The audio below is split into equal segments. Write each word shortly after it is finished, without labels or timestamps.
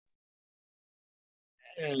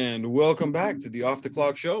And welcome back to the Off the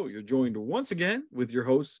Clock Show. You're joined once again with your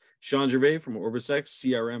hosts, Shawn Gervais from OrbisX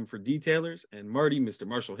CRM for Detailers, and Marty, Mr.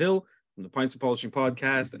 Marshall Hill from the Pints of Polishing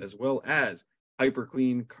podcast, as well as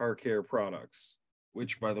hyperClean car care products,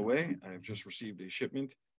 which, by the way, I've just received a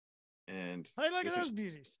shipment. And hey, look at those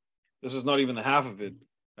beauties. This is not even the half of it.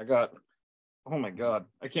 I got, oh my God,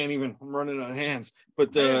 I can't even, I'm running out of hands.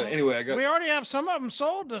 But anyway, we already have some of them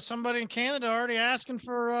sold to somebody in Canada already asking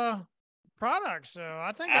for products. So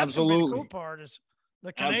I think that's the cool part is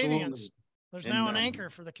the Canadians. There's now an anchor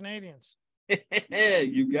for the Canadians.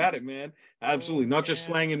 You got it, man. Absolutely. Not just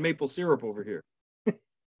slanging maple syrup over here.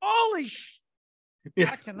 Holy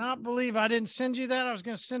I cannot believe I didn't send you that. I was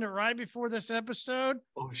going to send it right before this episode.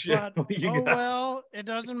 Oh, shit. But, well, it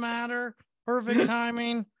doesn't matter. Perfect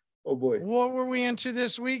timing. Oh, boy. What were we into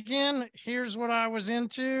this weekend? Here's what I was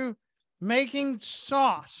into. Making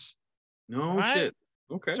sauce. No shit.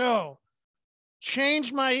 Okay. So,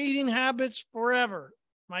 changed my eating habits forever.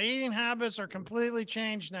 My eating habits are completely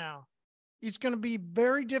changed now. It's going to be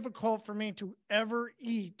very difficult for me to ever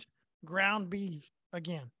eat ground beef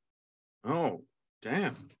again. Oh,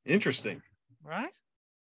 damn. Interesting. Right?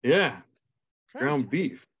 Yeah. Crazy. Ground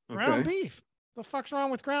beef. Okay. Ground beef. The fuck's wrong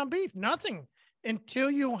with ground beef? Nothing until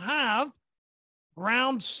you have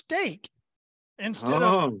ground steak instead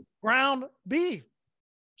of ground beef.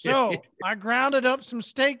 So I grounded up some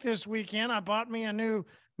steak this weekend. I bought me a new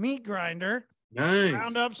meat grinder. Nice.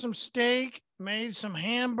 Ground up some steak, made some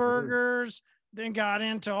hamburgers, then got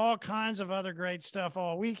into all kinds of other great stuff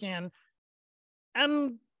all weekend.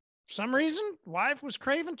 And for some reason, wife was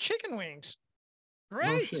craving chicken wings.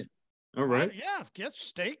 Great. Oh, shit. All right. Yeah, get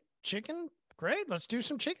steak, chicken. Great. Let's do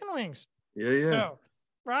some chicken wings. Yeah. So,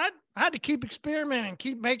 right? I had to keep experimenting,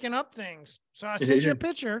 keep making up things. So I sent you a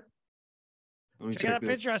picture. Check out that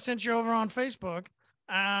picture I sent you over on Facebook,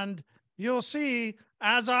 and you'll see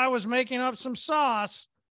as I was making up some sauce,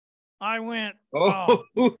 I went,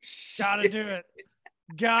 gotta do it.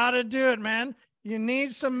 Gotta do it, man. You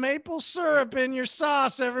need some maple syrup in your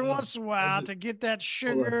sauce every once in a while to get that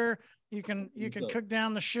sugar. You can cook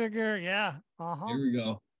down the sugar. Yeah. Here we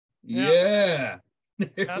go. Yeah.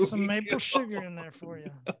 Got some maple sugar in there for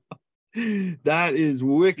you. That is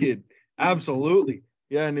wicked. Absolutely.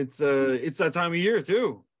 Yeah, and it's that time of year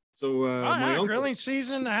too. So my grilling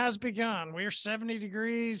season has begun. We're 70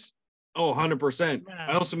 degrees. Oh, 100%.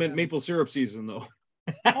 I also meant maple syrup season though.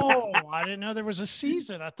 Oh, I didn't know there was a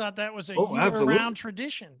season. I thought that was a year-round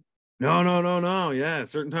tradition. No. Yeah,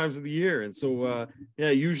 certain times of the year. And so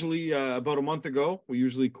usually about a month ago, we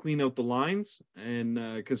usually clean out the lines, and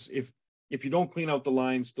because if you don't clean out the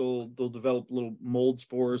lines, they'll develop little mold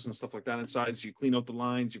spores and stuff like that inside. So you clean out the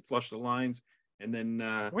lines, you flush the lines. And then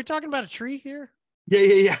are we talking about a tree here?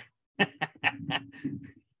 Yeah.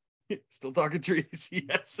 Still talking trees,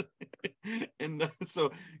 yes. And so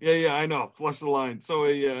I know, flush the line.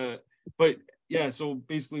 So but yeah, so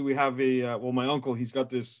basically we have my uncle, he's got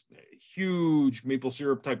this huge maple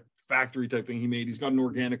syrup type factory type thing he made. He's got an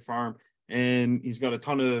organic farm and he's got a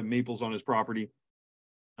ton of maples on his property.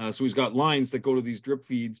 So he's got lines that go to these drip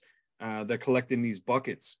feeds that collect in these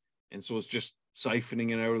buckets. And so it's just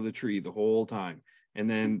siphoning it out of the tree the whole time. And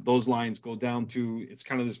then those lines go down to, it's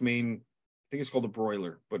kind of this main, I think it's called a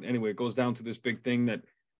broiler. But anyway, it goes down to this big thing that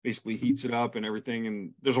basically heats it up and everything.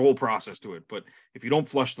 And there's a whole process to it. But if you don't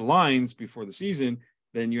flush the lines before the season,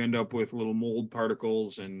 then you end up with little mold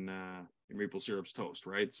particles and your maple syrup's toast,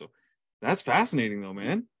 right? So that's fascinating though,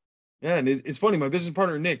 man. Yeah, and it's funny. My business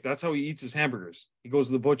partner, Nick, that's how he eats his hamburgers. He goes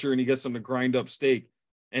to the butcher and he gets them to grind up steak.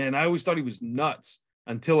 And I always thought he was nuts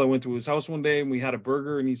until I went to his house one day and we had a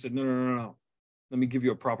burger and he said, no. Let me give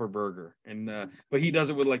you a proper burger. And but he does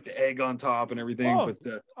it with like the egg on top and everything.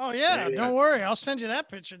 Yeah. Don't worry. I'll send you that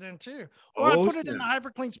picture then too. Or I put it in the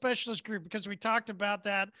hyperclean specialist group because we talked about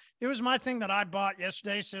that. It was my thing that I bought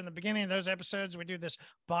yesterday. So in the beginning of those episodes, we do this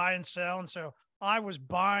buy and sell. And so I was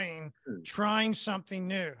trying something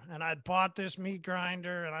new, and I'd bought this meat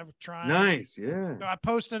grinder and I was trying. Nice. Yeah. So I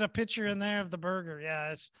posted a picture in there of the burger.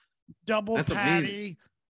 Yeah. It's double patty. Amazing.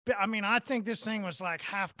 I mean, I think this thing was like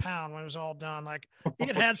half pound when it was all done. Like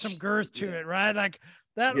it had some girth to it, right? Like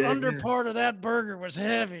that part of that burger was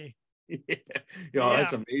heavy. Yeah.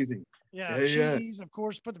 That's amazing. Yeah. Cheese, of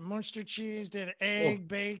course, put the Munster cheese, did egg,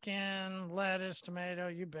 bacon, lettuce, tomato,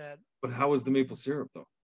 you bet. But how was the maple syrup though?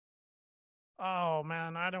 Oh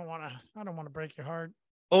man, I don't want to break your heart.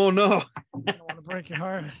 Oh no. I don't want to break your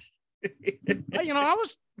heart. But, I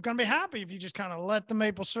was going to be happy if you just kind of let the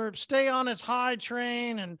maple syrup stay on its high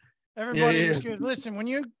train and everybody was good. Listen, when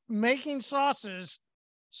you're making sauces,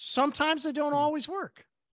 sometimes they don't always work.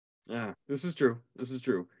 Yeah, this is true.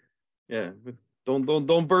 Yeah.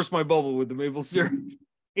 Don't burst my bubble with the maple syrup.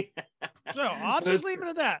 So I'll just leave it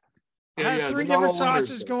at that. I had 3 different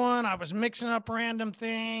sauces going. I was mixing up random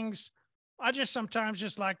things. I just sometimes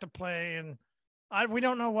just like to play, and we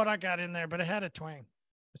don't know what I got in there, but it had a twang.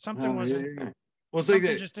 Something wasn't. Yeah. Well, it's like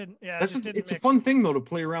that. Just didn't. Yeah, it's a fun thing though to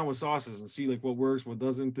play around with sauces and see like what works, what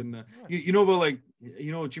doesn't, and you know about like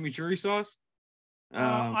chimichurri sauce.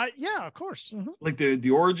 Yeah, of course. Mm-hmm. Like the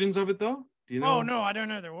origins of it though. Do you know? Oh no, I don't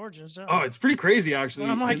know the origins. Oh, it's pretty crazy actually.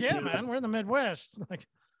 Well, I'm like, man, we're in the Midwest. Like,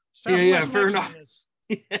 yeah, fair enough.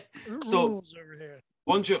 Yeah. So rules over here.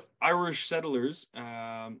 Bunch of Irish settlers.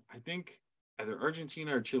 I think either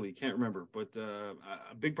Argentina or Chile, can't remember, but a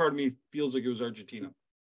big part of me feels like it was Argentina.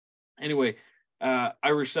 Anyway,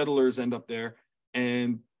 Irish settlers end up there,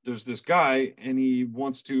 and there's this guy, and he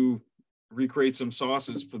wants to recreate some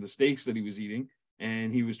sauces for the steaks that he was eating,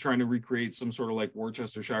 and he was trying to recreate some sort of like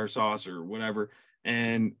Worcestershire sauce or whatever.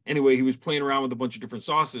 And anyway, he was playing around with a bunch of different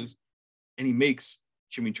sauces, and he makes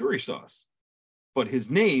chimichurri sauce, but his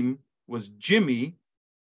name was Jimmy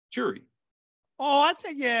Churri. Oh, I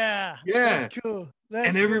think yeah. That's cool.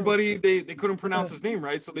 And everybody they couldn't pronounce his name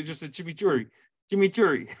right, so they just said chimichurri.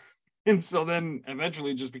 And so then eventually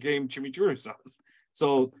it just became chimichurri sauce.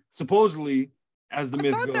 So supposedly, as the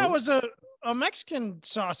myth goes, that was a Mexican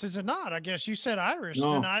sauce, is it not? I guess you said Irish.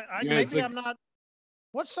 No. Then maybe I'm not.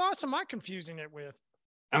 What sauce am I confusing it with?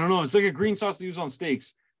 I don't know. It's like a green sauce they use on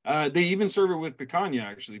steaks. They even serve it with picanha,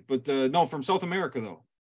 actually. But no, from South America though.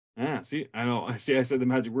 Yeah, see, I know. See, I said the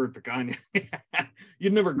magic word picanha.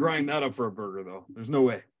 You'd never grind that up for a burger though. There's no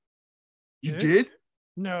way. You did?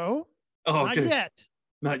 No. Oh, okay. Not yet.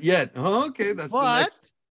 Not yet. Oh, okay. That's the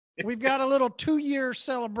next. We've got a little 2-year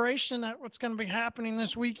celebration that what's going to be happening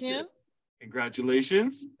this weekend.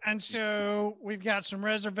 Congratulations. And so we've got some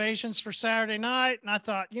reservations for Saturday night. And I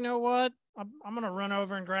thought, you know what? I'm going to run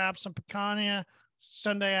over and grab some picanha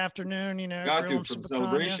Sunday afternoon, got to for the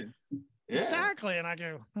celebration. Yeah. Exactly. And I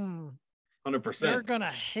go, 100%. They're going to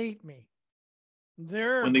hate me.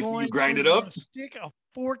 They're when they see you grind it up, stick a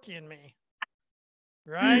fork in me.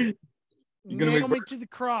 Right? Nail me to the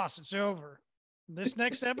cross. It's over. This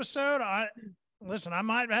next episode, I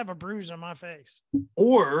might have a bruise on my face.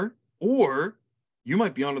 Or you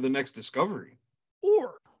might be on to the next discovery.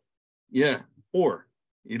 Or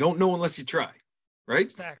you don't know unless you try, right?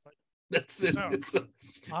 Exactly. That's it. So,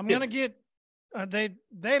 I'm gonna get.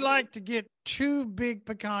 They like to get 2 big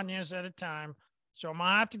picanhas at a time, so I'm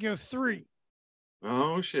gonna have to go 3.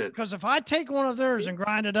 Oh shit! Because if I take one of theirs and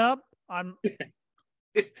grind it up, I'm.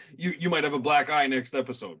 You might have a black eye next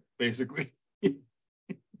episode, basically.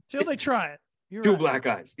 Till they try it. You're 2 right. black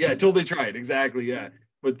eyes. Yeah, till they try it. Exactly. Yeah.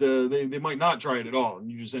 But they might not try it at all,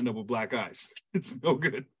 and you just end up with black eyes. It's no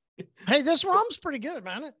good. Hey, this rum's pretty good,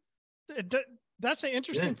 man. That's an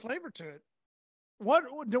interesting flavor to it.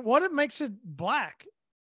 What makes it black?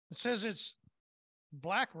 It says it's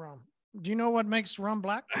black rum. Do you know what makes rum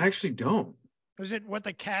black? I actually don't. Is it what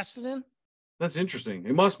they cast it in? That's interesting.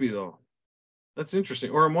 It must be though. That's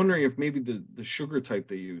interesting. Or I'm wondering if maybe the sugar type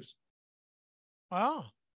they use. Oh.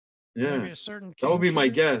 Yeah. Maybe a certain that would be sugar? my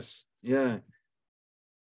guess. Yeah.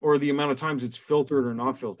 Or the amount of times it's filtered or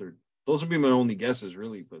not filtered. Those would be my only guesses,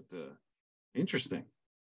 really. But interesting.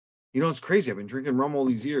 It's crazy. I've been drinking rum all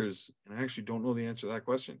these years, and I actually don't know the answer to that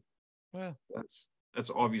question. Yeah. That's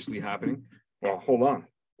obviously happening. Well, hold on.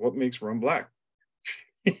 What makes rum black?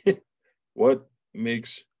 What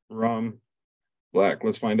makes rum black?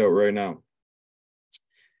 Let's find out right now.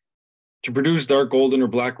 To produce dark golden or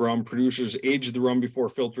black rum, producers age the rum before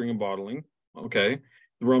filtering and bottling. Okay.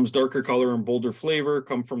 The rum's darker color and bolder flavor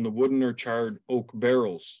come from the wooden or charred oak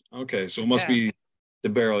barrels. Okay, so it must be the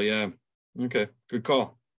barrel, yeah. Okay, good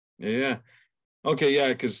call. Yeah. Okay, yeah,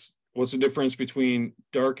 because what's the difference between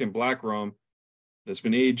dark and black rum that's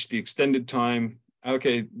been aged the extended time?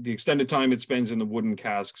 Okay, the extended time it spends in the wooden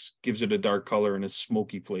casks gives it a dark color and a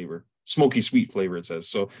smoky flavor. Smoky sweet flavor, it says.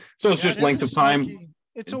 So it's just length of time.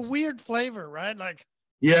 It's a weird flavor, right? Like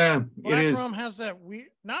it is. Black rum has that weird,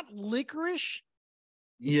 not licorice.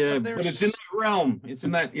 Yeah, but it's in that realm. It's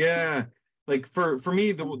in that, yeah. Like for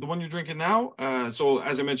me, the one you're drinking now. So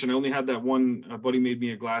as I mentioned, I only had that one. Buddy made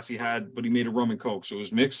me a glass. But he made a rum and coke, so it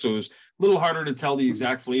was mixed. So it was a little harder to tell the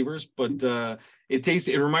exact flavors, but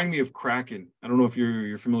it reminded me of Kraken. I don't know if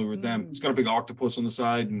you're familiar with them. It's got a big octopus on the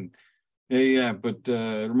side, and but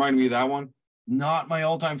it reminded me of that one. Not my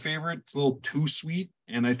all-time favorite. It's a little too sweet,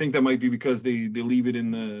 and I think that might be because they leave it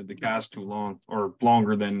in the cask too long, or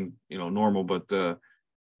longer than normal. But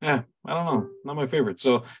I don't know. Not my favorite.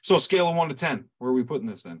 So scale of 1 to 10. Where are we putting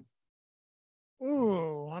this then?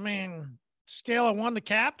 Ooh, I mean, scale of 1 to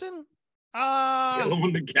captain. Scale of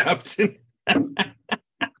 1 to captain.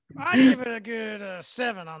 I'd give it a good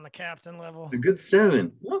 7 on the captain level. A good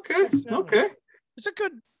 7. Okay. Okay. It's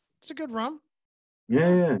a good rum.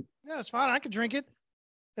 Yeah. Yeah, it's fine. I could drink it.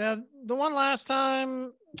 The one last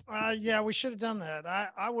time, yeah, we should have done that.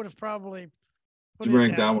 I would have probably put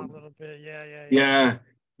it down a little bit. Yeah.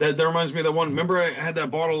 That reminds me of that one. Remember, I had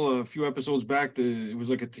that bottle a few episodes back. It was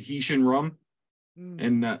like a Tahitian rum,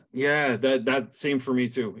 and that same for me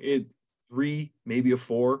too. 3, maybe a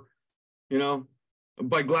 4. You know,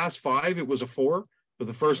 by glass 5, it was a 4, but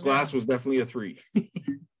the first glass was definitely a 3.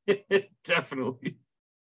 Definitely.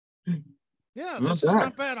 Yeah, this is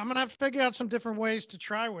not bad. I'm gonna have to figure out some different ways to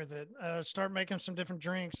try with it. Start making some different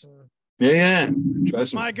drinks. And try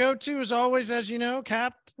some. My go-to is always, as you know,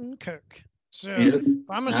 Captain Coke. So if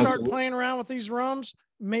I'm gonna start playing around with these rums,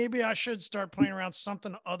 maybe I should start playing around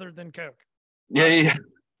something other than Coke. Yeah.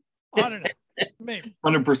 I don't know. Maybe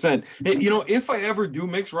 100%. You know, if I ever do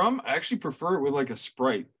mix rum, I actually prefer it with like a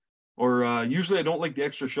Sprite. Or usually I don't like the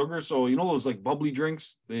extra sugar. So, you know, those like bubbly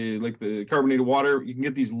drinks, like the carbonated water, you can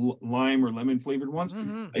get these lime or lemon flavored ones.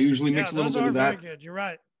 I usually mix a little bit of that. Very good. You're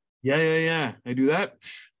right. Yeah. I do that.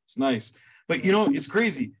 It's nice. But, you know, it's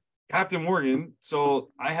crazy. Captain Morgan.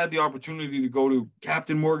 So I had the opportunity to go to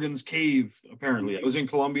Captain Morgan's cave, apparently. I was in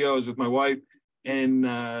Colombia. I was with my wife. And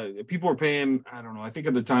people were paying, I don't know, I think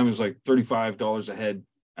at the time it was like $35 a head.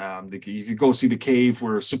 You could go see the cave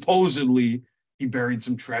where supposedly he buried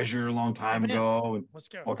some treasure a long time ago and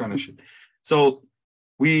all kind of shit. So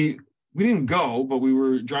we didn't go, but we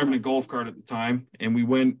were driving a golf cart at the time, and we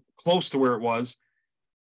went close to where it was.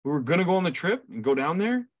 We were going to go on the trip and go down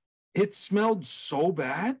there. It smelled so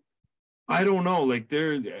bad. I don't know, like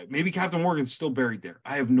maybe Captain Morgan's still buried there.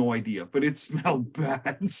 I have no idea, but it smelled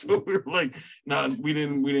bad. So we were like, no, we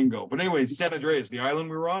didn't go. But anyway, San Andreas, the island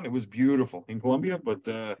we were on, it was beautiful in Colombia. But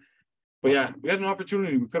yeah, we had an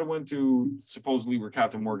opportunity. We could have went to supposedly where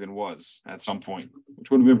Captain Morgan was at some point, which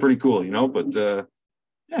would have been pretty cool, you know. But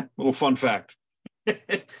yeah, little fun fact.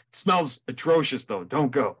 It smells atrocious though.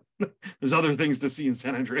 Don't go. There's other things to see in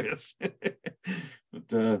San Andreas.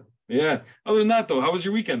 But yeah, other than that though, how was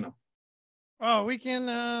your weekend though? Oh, weekend,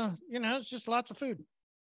 you know, it's just lots of food.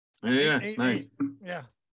 Yeah, nice. Yeah.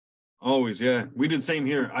 Always, yeah. We did same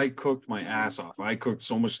here. I cooked my ass off. I cooked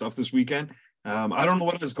so much stuff this weekend. I don't know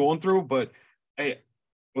what I was going through, but I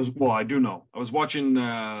do know. I was watching,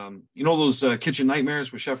 you know, those Kitchen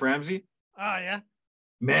Nightmares with Chef Ramsay? Oh, yeah.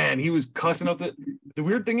 Man, he was cussing out the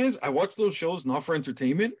weird thing is I watch those shows not for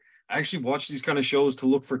entertainment. I actually watch these kind of shows to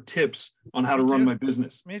look for tips on how to run my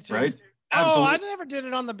business. Me too. Right? Absolutely. Oh, I never did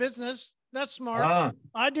it on the business. That's smart.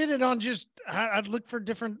 I did it on just, I'd look for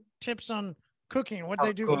different tips on cooking, what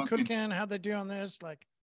they do with cooking, how they do on this. Like,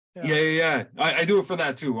 yeah. I do it for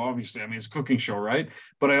that too. Obviously, I mean, it's a cooking show, right?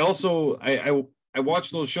 But I also, I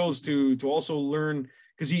watch those shows to also learn,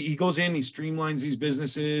 because he goes in, he streamlines these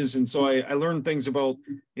businesses. And so I learned things about,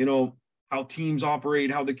 you know, how teams operate,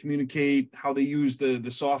 how they communicate, how they use the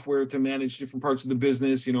software to manage different parts of the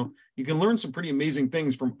business. You know, you can learn some pretty amazing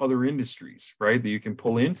things from other industries, right? That you can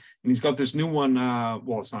pull in. And he's got this new one.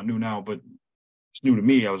 Well, it's not new now, but it's new to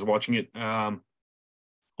me. I was watching it.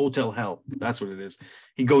 Hotel Hell. That's what it is.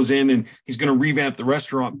 He goes in and he's going to revamp the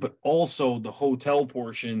restaurant, but also the hotel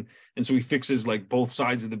portion. And so he fixes like both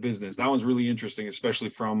sides of the business. That one's really interesting, especially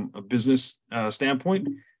from a business standpoint.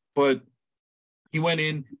 But he went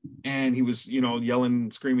in and he was, you know,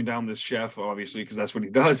 yelling, screaming down this chef, obviously, because that's what he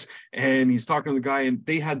does. And he's talking to the guy, and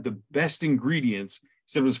they had the best ingredients. He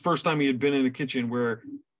said it was the first time he had been in a kitchen where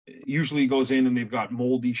usually he goes in and they've got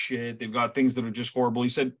moldy shit. They've got things that are just horrible. He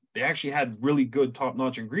said they actually had really good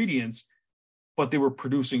top-notch ingredients, but they were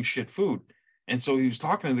producing shit food. And so he was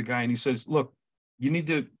talking to the guy and he says, look, you need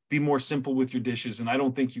to be more simple with your dishes. And I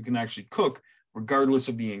don't think you can actually cook regardless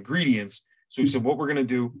of the ingredients. So he said, what we're going to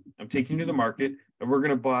do, I'm taking you to the market and we're going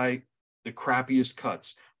to buy the crappiest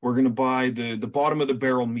cuts. We're going to buy the bottom of the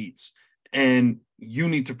barrel meats. And you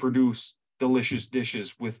need to produce delicious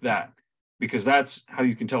dishes with that, because that's how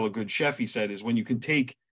you can tell a good chef, he said, is when you can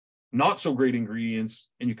take not so great ingredients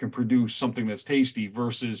and you can produce something that's tasty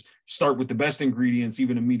versus start with the best ingredients.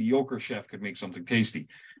 Even a mediocre chef could make something tasty.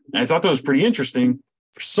 And I thought that was pretty interesting.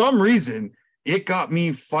 For some reason, it got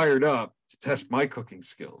me fired up to test my cooking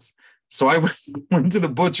skills. So I went to the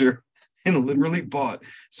butcher and literally bought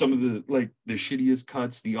some of the shittiest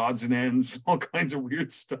cuts, the odds and ends, all kinds of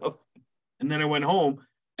weird stuff. And then I went home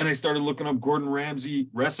and I started looking up Gordon Ramsay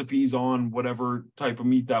recipes on whatever type of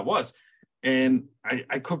meat that was. And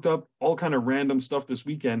I cooked up all kind of random stuff this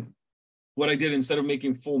weekend. What I did, instead of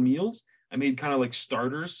making full meals, I made kind of like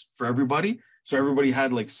starters for everybody. So everybody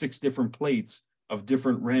had like 6 different plates of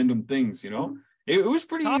different random things, you know? It was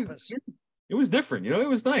pretty... it was different. You know, it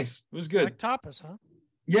was nice. It was good. Like tapas, huh?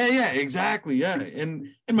 Yeah, exactly. Yeah. And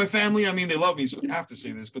my family, I mean, they love me, so I have to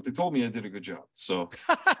say this, but they told me I did a good job. So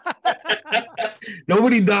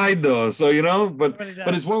nobody died though. So, you know, but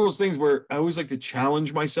it's one of those things where I always like to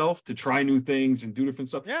challenge myself to try new things and do different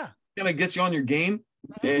stuff. Yeah. Kind of gets you on your game.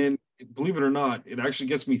 And believe it or not, it actually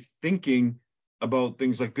gets me thinking about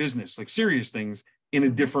things like business, like serious things in a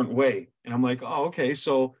different way. And I'm like, oh, okay.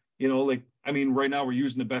 So, you know, like, I mean, right now we're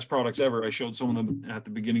using the best products ever. I showed some of them at the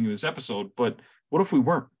beginning of this episode, but what if we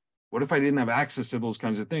weren't? What if I didn't have access to those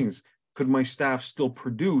kinds of things? Could my staff still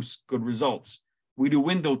produce good results? We do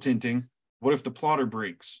window tinting. What if the plotter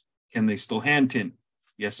breaks? Can they still hand tint?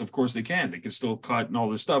 Yes, of course they can. They can still cut and all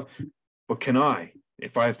this stuff. But can I,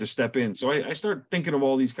 if I have to step in? So I start thinking of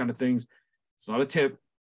all these kind of things. It's not a tip,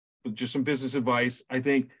 but just some business advice. I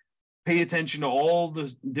think pay attention to all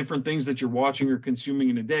the different things that you're watching or consuming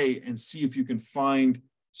in a day and see if you can find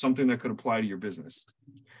something that could apply to your business.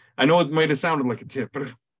 I know it might have sounded like a tip, but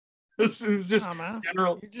it was just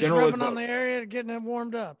general. You're just rubbing on the area, getting it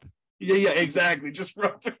warmed up. Yeah, exactly. Just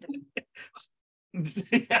rubbing.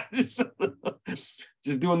 Yeah, just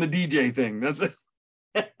doing the DJ thing. That's it.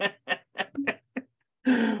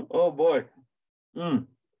 Oh boy.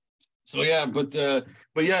 So yeah, but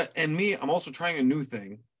yeah, and me, I'm also trying a new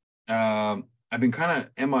thing. I've been kind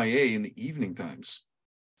of MIA in the evening times.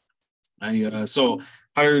 So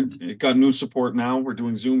got new support now. We're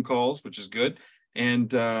doing Zoom calls, which is good, and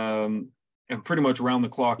pretty much around the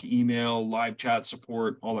clock email, live chat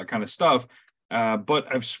support, all that kind of stuff.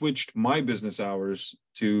 But I've switched my business hours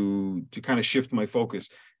to kind of shift my focus,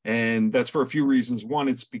 and that's for a few reasons. One,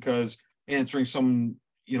 it's because answering some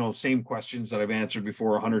same questions that I've answered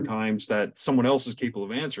before 100 times that someone else is capable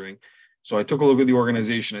of answering. So I took a look at the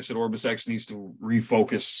organization. I said, OrbisX needs to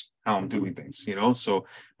refocus how I'm doing things, so,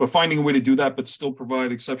 but finding a way to do that, but still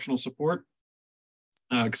provide exceptional support.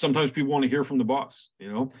 Because sometimes people want to hear from the boss, they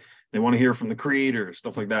want to hear from the creator,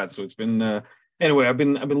 stuff like that. So it's been, anyway, I've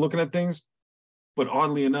been looking at things, but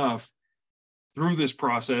oddly enough, through this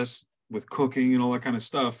process with cooking and all that kind of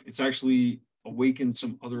stuff, it's actually awakened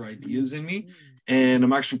some other ideas in me, and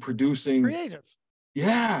I'm actually producing creative.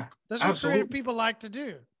 Yeah, that's what creative people like to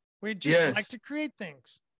do. We just like to create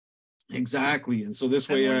things. Exactly. And so this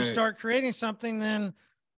way, when you start creating something, then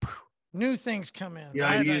new things come in. Yeah,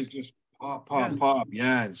 ideas just pop.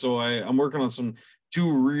 Yeah. And so I'm working on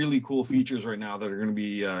two really cool features right now that are going to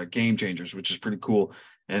be game changers, which is pretty cool.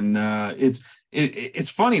 And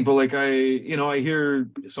it's funny, but like I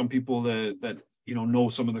hear some people that know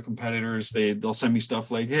some of the competitors, they'll send me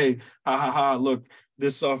stuff like, hey, look,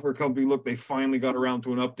 this software company, look, they finally got around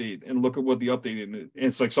to an update, and look at what the update is. And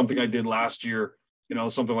it's like something I did last year,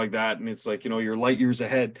 something like that. And it's like, you're light years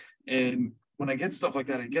ahead. And when I get stuff like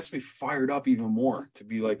that, it gets me fired up even more to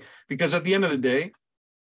be like, because at the end of the day,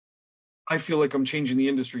 I feel like I'm changing the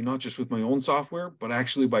industry, not just with my own software, but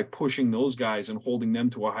actually by pushing those guys and holding them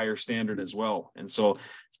to a higher standard as well. And so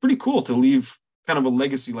it's pretty cool to leave kind of a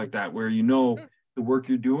legacy like that, where the work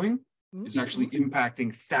you're doing is actually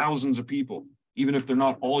impacting thousands of people, even if they're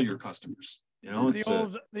not all your customers.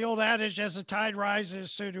 The old adage, as the tide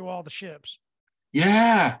rises, so do all the ships.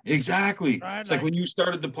 Yeah, exactly. Right? It's like when you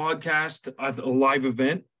started the podcast at a live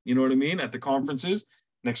event, you know what I mean, at the conferences.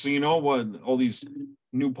 Next thing you know, all these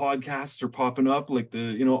new podcasts are popping up, like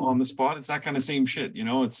on the spot. It's that kind of same shit.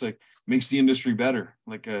 It's like makes the industry better.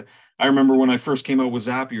 Like I remember when I first came out with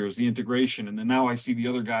Zapier, it was the integration, and then now I see the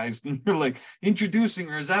other guys and they're like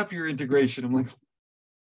introducing our Zapier integration. I'm like,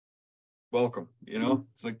 welcome.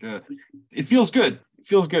 It's like it feels good. It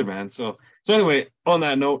feels good, man. So anyway, on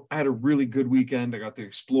that note, I had a really good weekend. I got to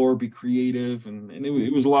explore, be creative, and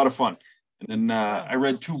it was a lot of fun. And then I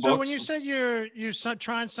read 2 books. So when you said you're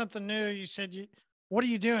trying something new, you said what are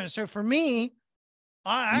you doing? So for me,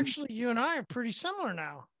 you and I are pretty similar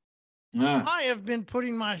now. Yeah. I have been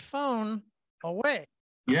putting my phone away.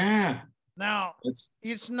 Yeah. Now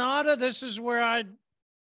it's not this is where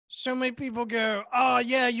so many people go, oh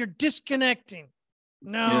yeah, you're disconnecting.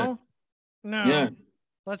 No. Yeah.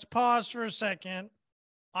 Let's pause for a second.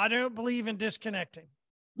 I don't believe in disconnecting.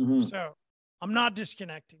 Mm-hmm. So I'm not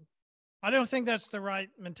disconnecting. I don't think that's the right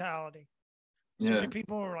mentality. So many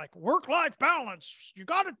people are like, work-life balance. You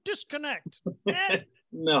got to disconnect.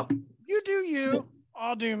 No. You do you.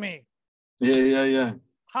 I'll do me. Yeah.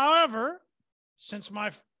 However, since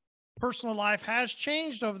my personal life has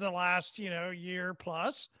changed over the last, year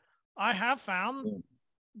plus, I have found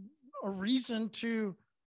a reason to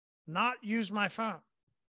not use my phone.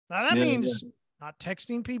 Now that means not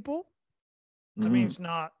texting people. That means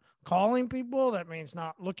not calling people. That means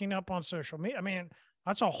not looking up on social media. I mean,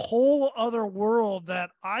 That's a whole other world that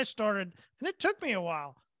I started, and it took me a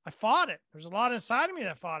while. I fought it. There's a lot inside of me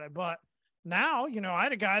that fought it, but now, you know, I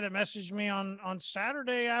had a guy that messaged me on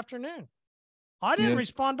Saturday afternoon. I didn't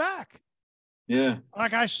respond back. Yeah.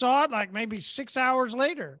 Like I saw it like maybe 6 hours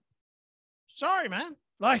later. Sorry, man.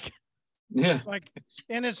 Like,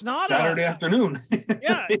 and it's not Saturday afternoon.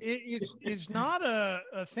 it's not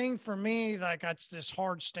a thing for me. Like it's this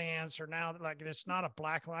hard stance or now like it's not a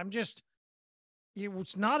black one.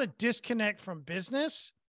 It's not a disconnect from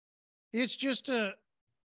business. It's just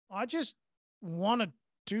I just want to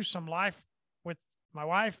do some life with my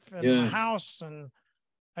wife and my house. And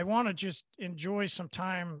I want to just enjoy some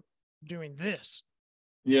time doing this.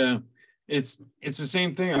 Yeah. It's the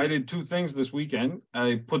same thing. I did 2 things this weekend.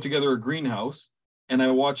 I put together a greenhouse and I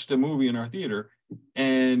watched a movie in our theater.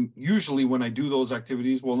 And usually when I do those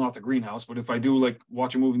activities, well, not the greenhouse, but if I do like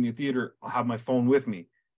watch a movie in the theater, I'll have my phone with me.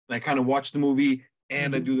 And I kind of watch the movie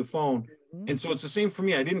and I do the phone. And so it's the same for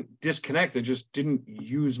me. I didn't disconnect. I just didn't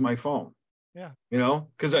use my phone. Yeah. You know,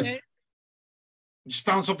 because I just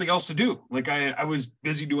found something else to do. Like I was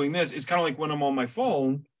busy doing this. It's kind of like when I'm on my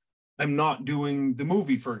phone, I'm not doing the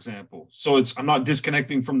movie, for example. So I'm not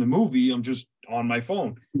disconnecting from the movie. I'm just on my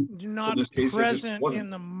phone. You're not present in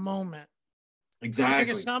the moment. Exactly. I think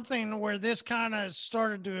it's something where this kind of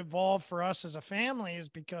started to evolve for us as a family is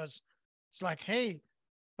because it's like, hey,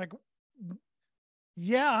 like,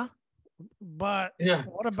 but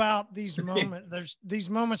what about these moments? These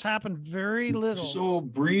moments happen very little. So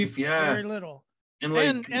brief, very little.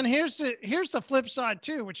 And here's the flip side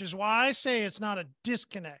too, which is why I say it's not a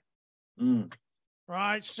disconnect.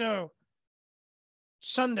 Right. So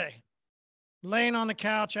Sunday, laying on the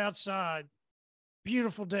couch outside,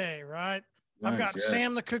 beautiful day, right? Nice, I've got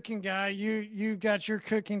Sam the cooking guy. You got your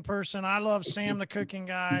cooking person. I love Sam the cooking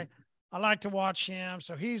guy. I like to watch him.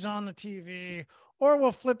 So he's on the TV. Or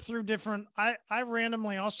we'll flip through different. I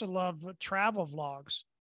randomly also love travel vlogs.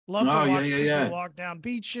 Love to watch people walk down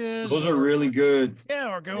beaches. Those are really good.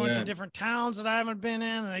 Yeah, or go into different towns that I haven't been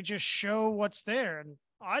in, and they just show what's there. And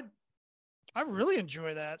I really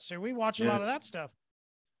enjoy that. So we watch a lot of that stuff.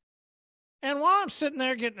 And while I'm sitting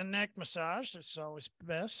there getting a neck massage, it's always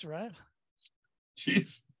best, right?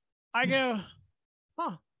 Jeez. I go,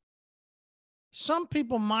 some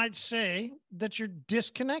people might say that you're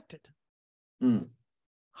disconnected.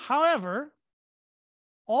 However,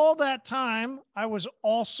 all that time, I was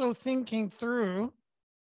also thinking through,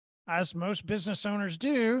 as most business owners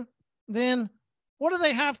do, then what do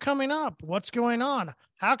they have coming up? What's going on?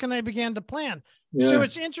 How can they begin to plan? So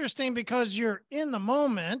it's interesting because you're in the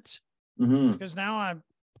moment, because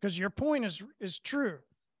because your point is true.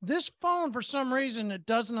 This phone, for some reason, it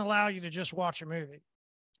doesn't allow you to just watch a movie.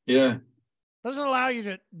 Yeah. Doesn't allow you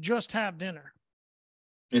to just have dinner.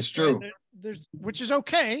 It's true. Which is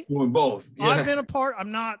okay. Doing both. Yeah. I've been a part.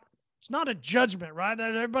 It's not a judgment, right?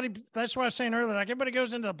 That's what I was saying earlier. Like everybody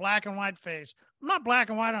goes into the black and white phase. I'm not black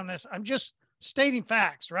and white on this. I'm just stating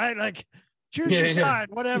facts, right? Like choose your side,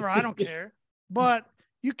 whatever. I don't care. But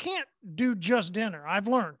you can't do just dinner. I've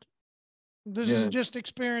learned. This is just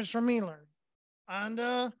experience from me learning.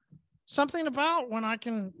 And something about when I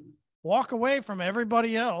can walk away from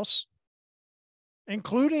everybody else,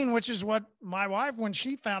 including, which is what my wife, when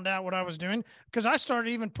she found out what I was doing, because I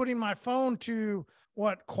started even putting my phone to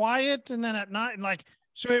quiet, and then at night, like,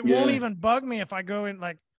 so it won't even bug me if I go in,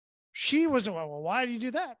 like, she was, well, why do you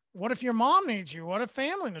do that? What if your mom needs you? What if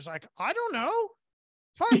family? And it's like, I don't know.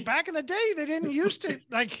 Fuck, back in the day, they didn't used to,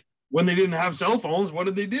 like. When they didn't have cell phones, what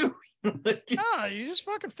did they do? You just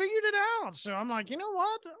fucking figured it out. So I'm like, you know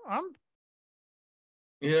what?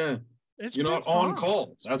 You're not on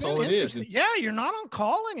call. That's all it is. You're not on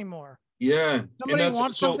call anymore. Yeah. Somebody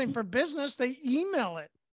wants something for business, they email it,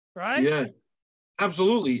 right? Yeah,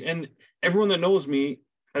 absolutely. And everyone that knows me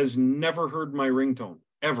has never heard my ringtone,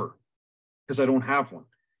 ever, because I don't have one,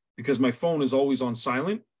 because my phone is always on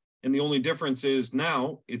silent. And the only difference is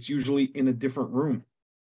now it's usually in a different room.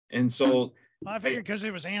 And so I figured because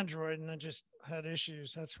it was Android and I just had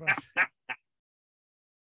issues. That's why.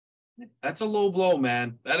 That's a low blow,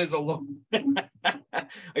 man. That is a low. I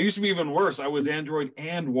used to be even worse. I was Android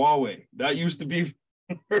and Huawei. That used to be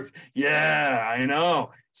worse. Yeah, I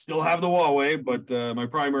know. Still have the Huawei, but my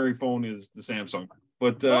primary phone is the Samsung.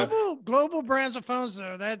 But global brands of phones,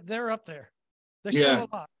 though, they're up there. They sell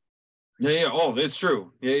a lot. Yeah. Oh, it's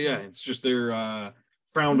true. Yeah. It's just they're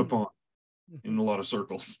frowned upon in a lot of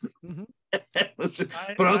circles.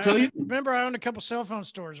 But I'll tell you. Remember, I owned a couple cell phone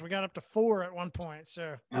stores. We got up to 4 at one point.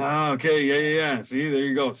 So. Okay. Yeah. See, there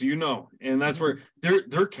you go. So and that's where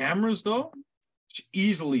their cameras though,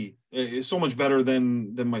 easily is so much better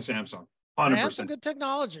than my Samsung. They have some good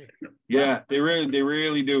technology. Yeah, they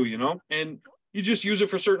really do, you know, and you just use it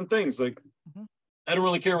for certain things. Like, I don't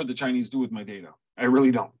really care what the Chinese do with my data. I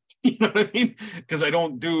really don't. You know what I mean? Because I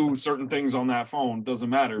don't do certain things on that phone. Doesn't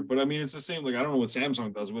matter. But I mean, it's the same. Like, I don't know what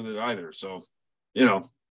Samsung does with it either. So, you know,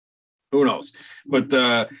 who knows? But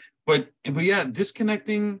yeah,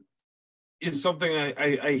 disconnecting is something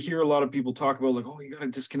I hear a lot of people talk about. Like, oh, you got to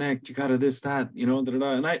disconnect. You got to this, that, you know, da, da,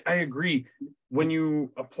 da. And I agree. When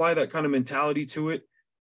you apply that kind of mentality to it,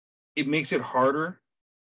 it makes it harder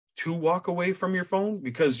to walk away from your phone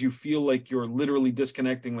because you feel like you're literally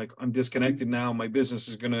disconnecting. Like, I'm disconnected now. My business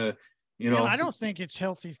is going to, you know. And I don't think it's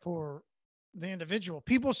healthy for the individual.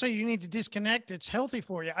 People say you need to disconnect. It's healthy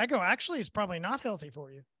for you. I go, actually, it's probably not healthy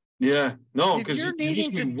for you. Yeah, no, because you're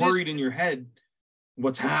just being worried in your head.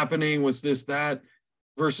 What's happening? What's this, that,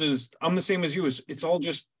 versus I'm the same as you. It's all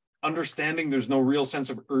just understanding there's no real sense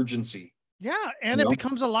of urgency. Yeah. And it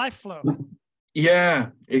becomes a life flow. Yeah,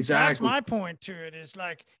 exactly. That's my point to it, is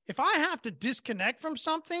like, if I have to disconnect from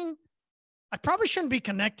something, I probably shouldn't be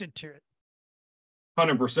connected to it.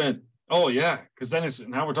 100%. Oh yeah. Cause then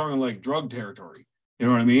now we're talking like drug territory. You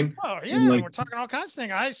know what I mean? Oh yeah. Like, we're talking all kinds of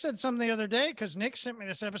things. I said something the other day because Nick sent me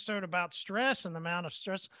this episode about stress and the amount of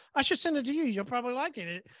stress. I should send it to you. You'll probably like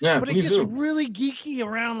it. Yeah, but it gets really geeky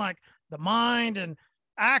around like the mind and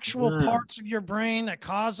actual parts of your brain that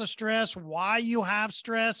cause the stress, why you have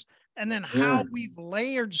stress, and then how we've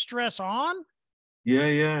layered stress on.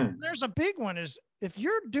 Yeah. And there's a big one, is if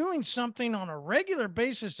you're doing something on a regular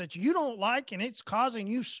basis that you don't like and it's causing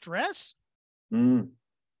you stress, time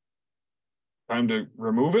to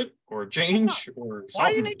remove it or change or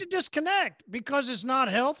something. Why you need to disconnect? Because it's not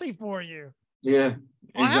healthy for you. Yeah,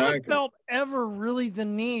 exactly. I haven't felt ever really the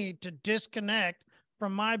need to disconnect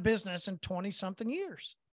from my business in 20-something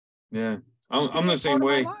years. Yeah, I'm the same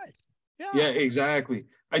way. Yeah, exactly.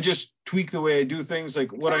 I just tweak the way I do things.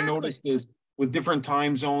 Like what I noticed is with different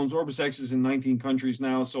time zones, OrbisX is in 19 countries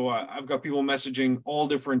now. So I've got people messaging all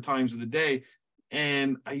different times of the day.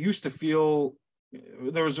 And I used to feel,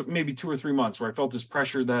 there was maybe 2 or 3 months where I felt this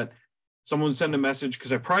pressure that someone would send a message,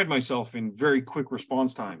 because I pride myself in very quick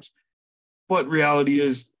response times. But reality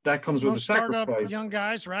is that comes with a sacrifice. Young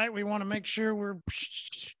guys, right? We want to make sure we're.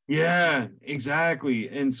 Yeah, exactly.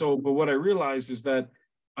 And so, but what I realized is that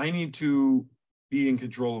I need to be in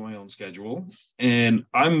control of my own schedule. And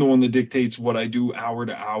I'm the one that dictates what I do hour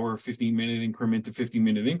to hour, 15-minute increment to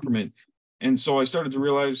 15-minute increment. And so I started to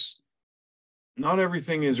realize not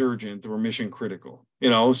everything is urgent or mission critical. You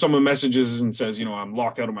know, someone messages and says, you know, I'm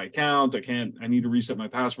locked out of my account. I need to reset my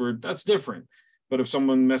password. That's different. But if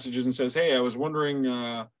someone messages and says, hey, I was wondering,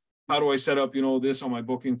 how do I set up, you know, this on my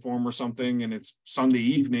booking form or something, and it's Sunday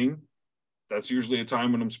evening, that's usually a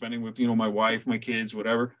time when I'm spending with, you know, my wife, my kids,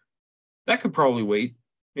 whatever, that could probably wait,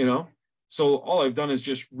 you know? So all I've done is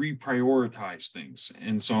just reprioritize things.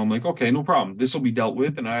 And so I'm like, okay, no problem. This will be dealt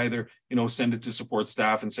with. And I either, you know, send it to support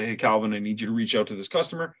staff and say, hey, Calvin, I need you to reach out to this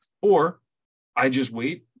customer, or I just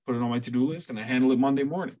wait, put it on my to-do list, and I handle it Monday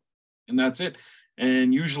morning. And that's it.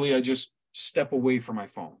 And usually I just step away from my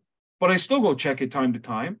phone, but I still go check it time to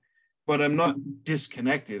time, but I'm not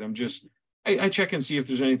disconnected. I'm just, I check and see if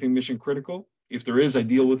there's anything mission critical. If there is, I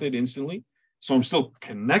deal with it instantly. So I'm still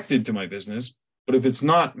connected to my business, but if it's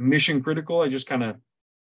not mission critical, I just kind of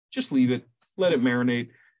just leave it, let it marinate.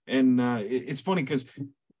 And it's funny because,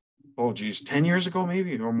 10 years ago,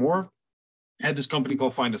 maybe or more, I had this company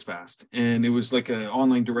called Find Us Fast. And it was like an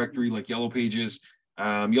online directory, like Yellow Pages.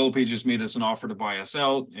 Yellow Pages made us an offer to buy us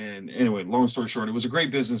out. And anyway, long story short, it was a great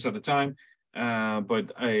business at the time.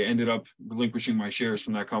 But I ended up relinquishing my shares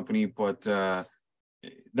from that company. But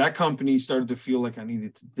that company started to feel like I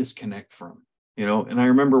needed to disconnect from, you know. And I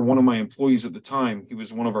remember one of my employees at the time, he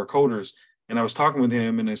was one of our coders, and I was talking with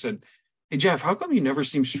him and I said, hey, Jeff, how come you never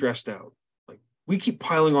seem stressed out? Like, we keep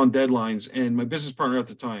piling on deadlines. And my business partner at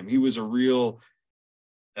the time, he was a real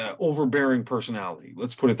overbearing personality,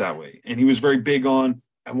 let's put it that way. And he was very big on,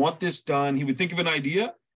 I want this done. He would think of an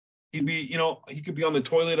idea. He'd be, you know, he could be on the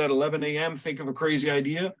toilet at 11 a.m., think of a crazy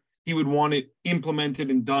idea. He would want it implemented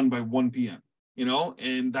and done by 1 p.m., you know,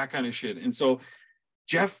 and that kind of shit. And so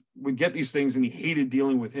Jeff would get these things and he hated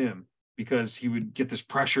dealing with him because he would get this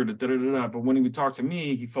pressure to da-da-da-da. But when he would talk to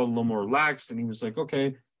me, he felt a little more relaxed and he was like,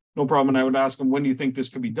 okay, no problem. And I would ask him, when do you think this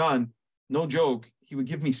could be done? No joke. He would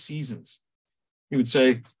give me seasons. He would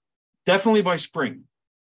say, definitely by spring.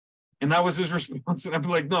 And that was his response. And I'd be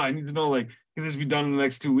like, no, I need to know, like, can this be done in the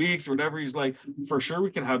next 2 weeks or whatever? He's like, for sure,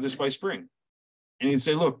 we can have this by spring. And he'd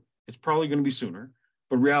say, look, it's probably going to be sooner.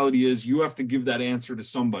 But reality is you have to give that answer to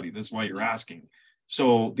somebody. That's why you're asking.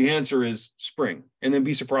 So the answer is spring. And then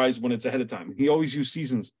be surprised when it's ahead of time. He always used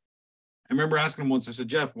seasons I remember asking him once, I said,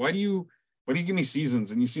 Jeff, why do you give me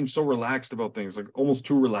seasons? And you seem so relaxed about things, like almost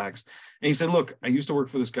too relaxed. And he said, look, I used to work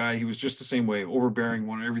for this guy. He was just the same way, overbearing,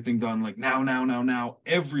 wanted everything done. Like now,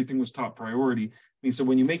 everything was top priority. And he said,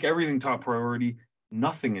 when you make everything top priority,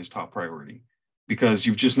 nothing is top priority because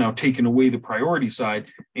you've just now taken away the priority side.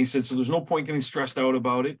 And he said, so there's no point getting stressed out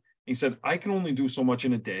about it. And he said, I can only do so much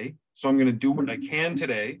in a day. So I'm going to do what I can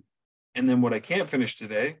today. And then what I can't finish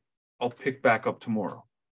today, I'll pick back up tomorrow.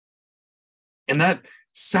 And that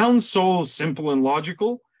sounds so simple and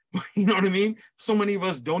logical, you know what I mean? So many of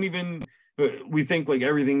us don't even, we think like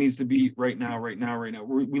everything needs to be right now.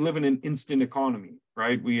 We live in an instant economy,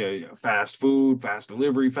 right? We fast food, fast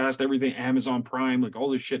delivery, fast everything, Amazon Prime, like all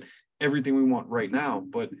this shit, everything we want right now.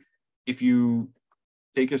 But if you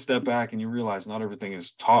take a step back and you realize not everything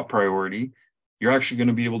is top priority, you're actually going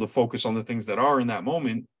to be able to focus on the things that are in that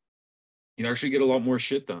moment. You actually get a lot more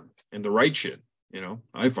shit done, and the right shit, you know,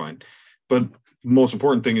 I find. But the most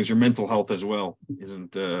important thing is your mental health as well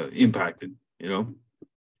isn't impacted, you know?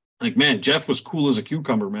 Like, man, Jeff was cool as a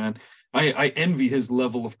cucumber, man. I envy his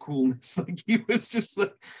level of coolness. Like, he was just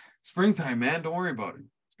like, springtime, man, don't worry about it.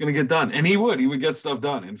 It's going to get done. And he would get stuff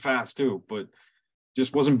done and fast too, but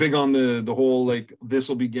just wasn't big on the whole, like, this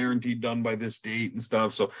will be guaranteed done by this date and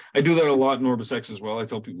stuff. So I do that a lot in OrbisX as well. I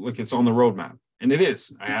tell people, look, it's on the roadmap. And it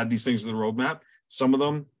is. I add these things to the roadmap. Some of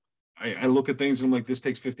them, I look at things and I'm like, this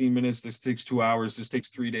takes 15 minutes, this takes 2 hours, this takes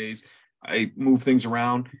 3 days. I move things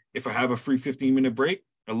around. If I have a free 15-minute break,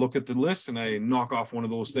 I look at the list and I knock off one of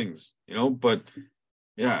those things, you know. But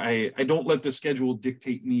yeah, I don't let the schedule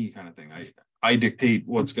dictate me, kind of thing. I dictate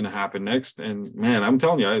what's going to happen next. And man, I'm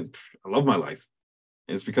telling you, I love my life.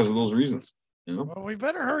 And it's because of those reasons, you know. Well, we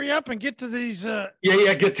better hurry up and get to these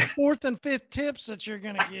get to fourth and fifth tips that you're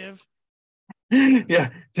going to give.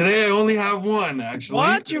 Yeah, today I only have one, actually.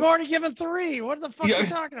 What? You've already given 3. What the fuck are you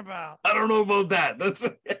talking about? I don't know about that. That's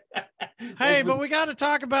hey, but we got to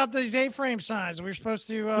talk about these A-frame signs. We're supposed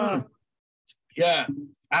to yeah,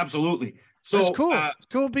 absolutely. So it's cool.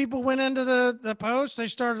 Cool people went into the post. They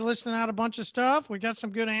started listing out a bunch of stuff. We got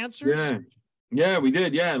some good answers. Yeah, we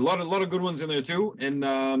did. Yeah, a lot of good ones in there too. And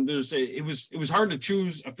it was hard to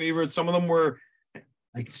choose a favorite. Some of them were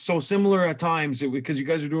like so similar at times because you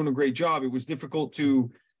guys are doing a great job. It was difficult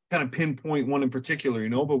to kind of pinpoint one in particular, you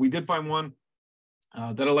know, but we did find one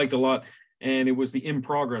that I liked a lot, and it was the in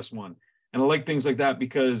progress one. And I like things like that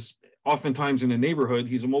because oftentimes in a neighborhood,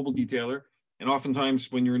 he's a mobile detailer. And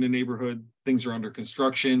oftentimes when you're in a neighborhood, things are under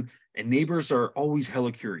construction and neighbors are always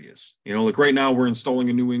hella curious. You know, like right now we're installing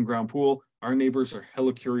a new in-ground pool. Our neighbors are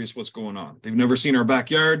hella curious what's going on. They've never seen our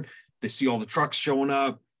backyard. They see all the trucks showing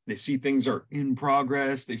up. They see things are in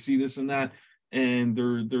progress. They see this and that. And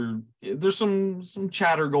there's some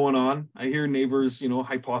chatter going on. I hear neighbors, you know,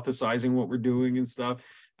 hypothesizing what we're doing and stuff.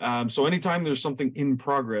 So anytime there's something in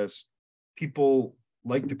progress, people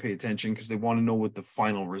like to pay attention because they want to know what the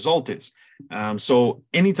final result is. So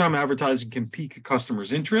anytime advertising can pique a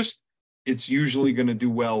customer's interest, it's usually going to do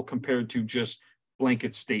well compared to just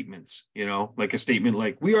blanket statements, you know, like a statement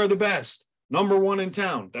like, we are the best, #1 in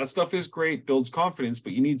town. That stuff is great, builds confidence,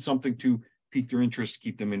 but you need something to pique their interest to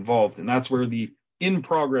keep them involved. And that's where the in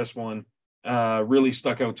progress one really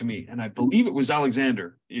stuck out to me. And I believe it was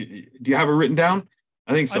Alexander. Do you have it written down?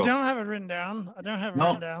 I think so. I don't have it written down.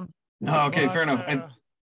 Written down. Oh, okay, fair enough.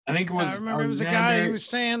 I think it was. I remember Alexander. It was a guy who was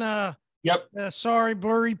saying, "Yep, sorry,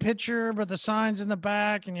 blurry picture, but the sign's in the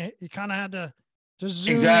back, and you kind of had to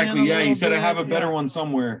zoom exactly." In yeah, he said bit. I have a better one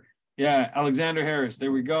somewhere. Yeah, Alexander Harris.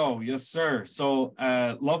 There we go. Yes, sir. So,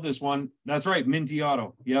 love this one. That's right, Minty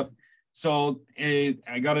Auto. Yep. So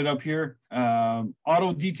I got it up here.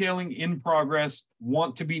 Auto detailing in progress.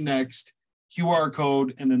 Want to be next. QR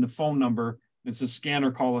code and then the phone number. It's a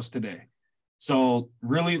scanner. Call us today. So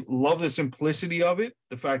really love the simplicity of it.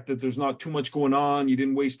 The fact that there's not too much going on. You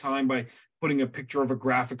didn't waste time by putting a picture of a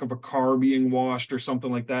graphic of a car being washed or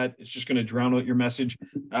something like that. It's just going to drown out your message.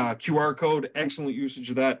 QR code, excellent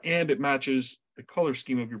usage of that. And it matches the color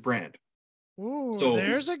scheme of your brand. Ooh, so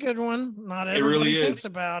there's a good one. Not everybody thinks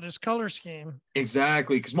about is color scheme.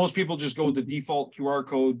 Exactly. Because most people just go with the default QR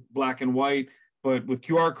code, black and white. But with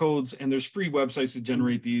QR codes, and there's free websites that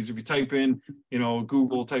generate these. If you type in, you know,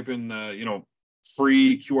 Google, type in, you know,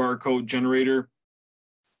 free QR code generator,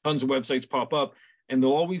 tons of websites pop up, and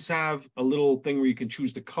they'll always have a little thing where you can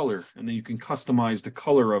choose the color, and then you can customize the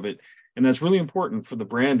color of it. And that's really important for the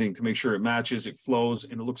branding to make sure it matches, it flows,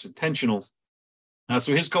 and it looks intentional.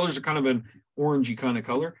 So his colors are kind of an orangey kind of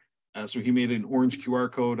color. So he made an orange QR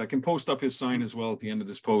code. I can post up his sign as well at the end of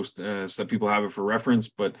this post so that people have it for reference.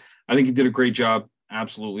 But I think he did a great job,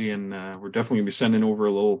 absolutely. And we're definitely going to be sending over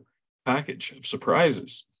a little package of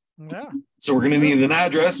surprises. Yeah. So we're going to need an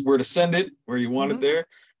address, where to send it, where you want it there.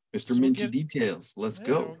 Mr. So Minty Details. Let's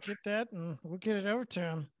go. We'll get that and we'll get it over to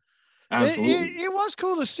him. Absolutely. It was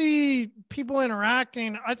cool to see people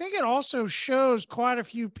interacting. I think it also shows quite a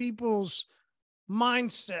few people's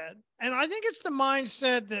mindset. And I think it's the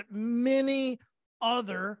mindset that many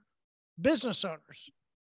other business owners,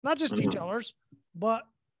 not just detailers, but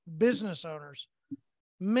business owners,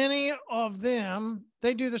 many of them,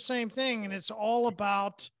 they do the same thing. And it's all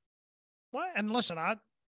about, well, and listen,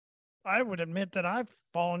 I would admit that I've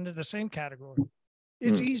fallen into the same category.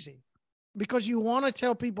 It's easy because you want to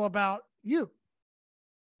tell people about you,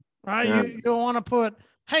 right? Yeah. You don't want to put,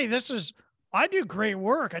 hey, I do great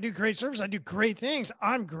work. I do great service. I do great things.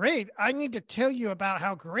 I'm great. I need to tell you about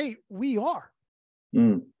how great we are.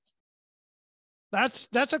 That's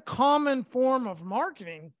a common form of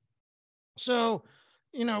marketing. So,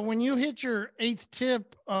 when you hit your 8th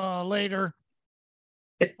tip later,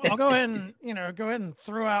 I'll go ahead and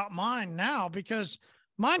throw out mine now, because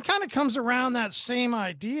mine kind of comes around that same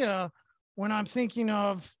idea when I'm thinking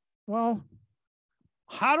of, well,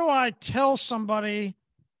 how do I tell somebody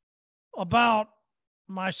about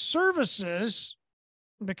my services?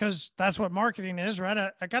 Because that's what marketing is,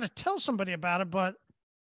 right? I got to tell somebody about it, but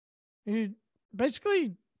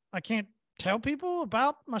basically I can't tell people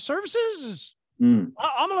about my services. I'm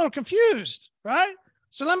a little confused, right?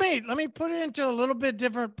 So let me put it into a little bit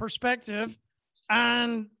different perspective.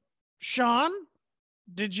 And Shawn,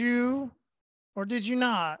 did you or did you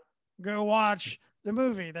not go watch the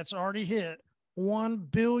movie that's already hit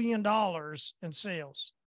 $1 billion in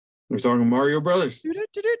sales? We're talking Mario Brothers.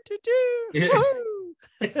 Yeah.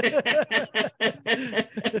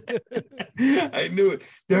 I knew it.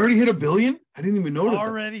 They already hit $1 billion? I didn't even notice.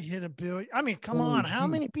 Already hit $1 billion. I mean, come on. How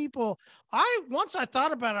many people? Once I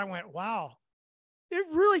thought about it, I went, wow. It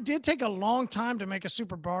really did take a long time to make a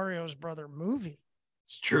Super Mario's Brother movie.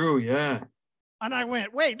 It's true, yeah. And I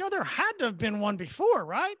went, wait, no, there had to have been one before,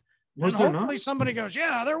 right? Was and there hopefully not? Somebody goes,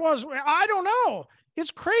 yeah, there was. I don't know. It's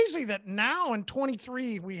crazy that now in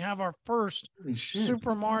 23 we have our first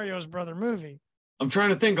Super Mario's Brother movie. I'm trying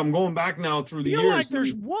to think. I'm going back now through the years. Like there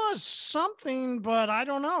was something, but I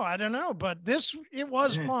don't know. But it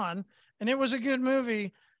was fun, and it was a good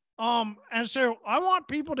movie. And so I want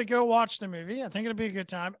people to go watch the movie. I think it'll be a good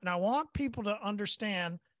time. And I want people to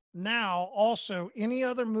understand now also any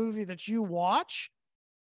other movie that you watch,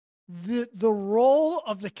 the role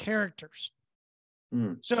of the characters.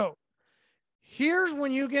 So here's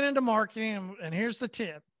when you get into marketing, and here's the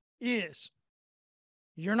tip is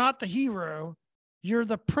you're not the hero. You're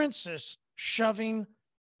the princess shoving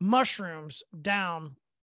mushrooms down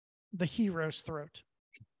the hero's throat.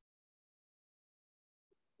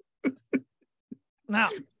 Now,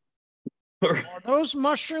 are those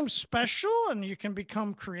mushrooms special and you can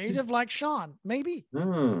become creative like Shawn? Maybe.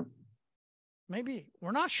 Maybe.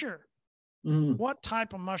 We're not sure what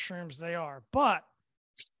type of mushrooms they are, but,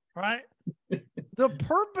 right? The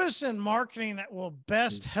purpose in marketing that will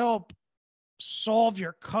best help solve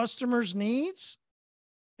your customers' needs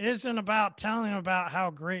isn't about telling them about how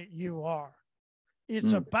great you are.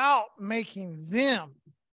 It's about making them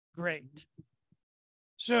great.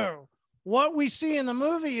 So what we see in the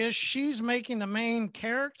movie is she's making the main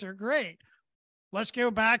character great. Let's go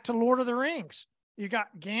back to Lord of the Rings. You got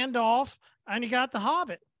Gandalf and you got the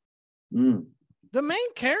Hobbit. The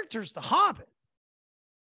main character is the Hobbit,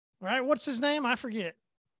 right? What's his name? I forget.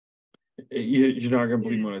 You're not going to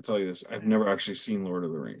believe me when I tell you this. I've never actually seen Lord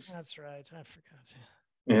of the Rings. That's right. I forgot.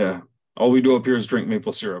 Yeah. All we do up here is drink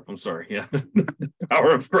maple syrup. I'm sorry. Yeah. The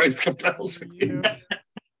power of Christ compels me.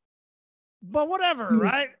 But whatever,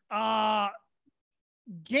 right?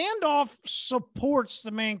 Gandalf supports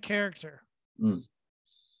the main character.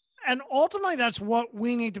 And ultimately, that's what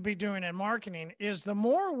we need to be doing in marketing is the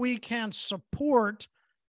more we can support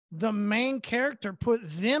the main character, put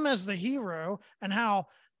them as the hero, and how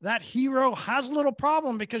that hero has a little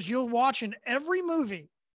problem, because you'll watch in every movie,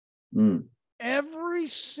 every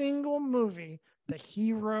single movie, the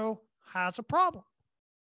hero has a problem.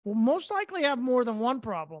 Will most likely have more than one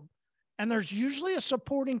problem. And there's usually a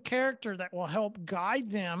supporting character that will help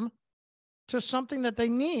guide them to something that they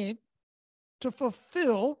need to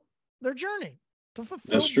fulfill their journey, to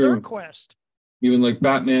fulfill their quest. Even like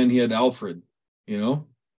Batman, he had Alfred, He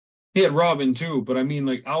had Robin too, but I mean,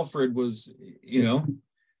 like Alfred was,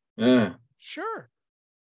 Sure.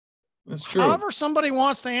 That's true. However somebody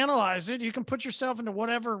wants to analyze it, you can put yourself into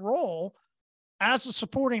whatever role as a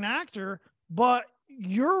supporting actor, but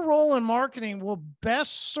your role in marketing will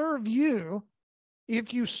best serve you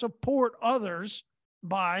if you support others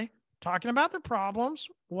by talking about their problems,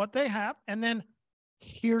 what they have, and then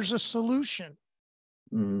Here's a solution.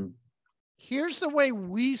 Here's the way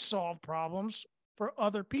we solve problems for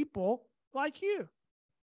other people like you.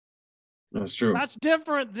 That's true. That's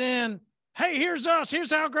different than, hey, here's us.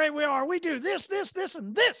 Here's how great we are. We do this, this, this,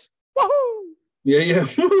 and this. Woohoo! Yeah.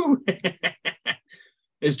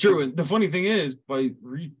 It's true. And the funny thing is, by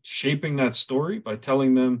reshaping that story, by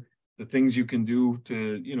telling them the things you can do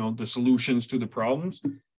to, the solutions to the problems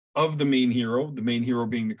of the main hero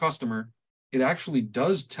being the customer, it actually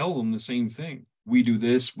does tell them the same thing. We do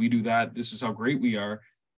this, we do that. This is how great we are,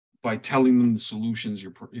 by telling them the solutions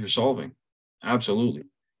you're solving. Absolutely.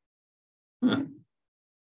 Huh.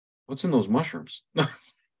 What's in those mushrooms? That's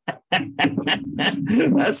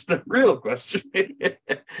the real question.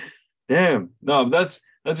 Damn. No, that's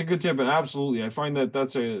a good tip. And absolutely, I find that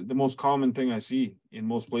that's the most common thing I see in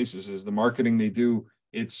most places is the marketing they do.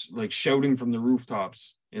 It's like shouting from the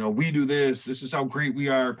rooftops. We do this. This is how great we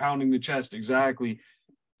are, pounding the chest. Exactly.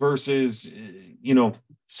 Versus,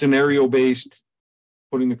 scenario based,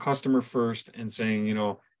 putting the customer first and saying,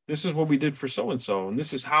 this is what we did for so-and-so, and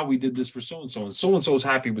this is how we did this for so-and-so is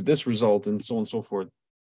happy with this result, and so on and so forth.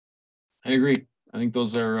 I agree. I think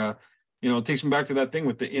those are, it takes me back to that thing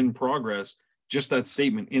with the in progress. Just that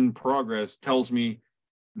statement, in progress, tells me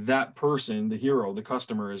that person, the hero, the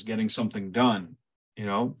customer, is getting something done,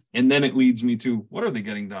 and then it leads me to what are they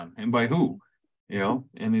getting done and by who,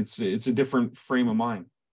 and it's a different frame of mind.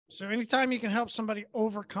 So anytime you can help somebody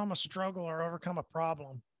overcome a struggle or overcome a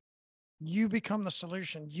problem, you become the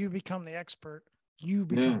solution. You become the expert. You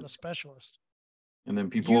become the specialist. And then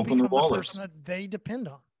people open their wallets. The person that they depend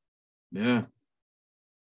on. Yeah.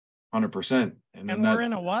 100%. And we're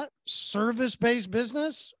in a what? Service-based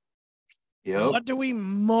business? Yep. What do we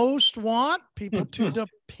most want? People to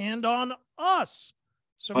depend on us.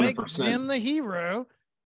 So 100%. Make them the hero.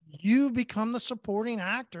 You become the supporting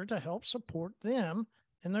actor to help support them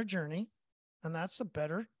in their journey. And that's the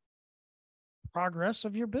better progress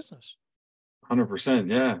of your business. 100%.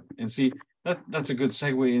 Yeah. And see, that's a good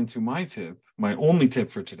segue into my only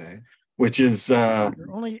tip for today, which is your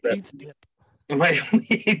only eighth tip.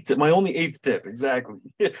 My only eighth tip. Exactly.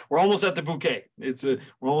 We're almost at the bouquet. We're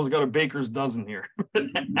almost got a baker's dozen here.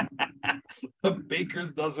 A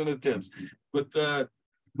baker's dozen of tips. But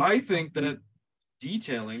I think that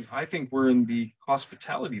detailing, we're in the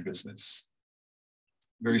hospitality business.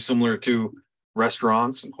 Very similar to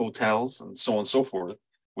restaurants and hotels and so on and so forth,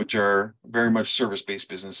 which are very much service-based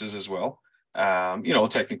businesses as well.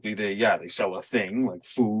 Technically they sell a thing like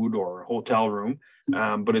food or a hotel room,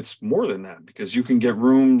 but it's more than that because you can get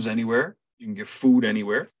rooms anywhere, you can get food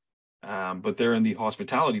anywhere, but they're in the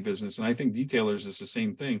hospitality business. And I think detailers is the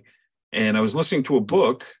same thing. And I was listening to a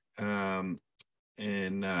book on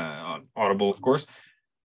Audible, of course.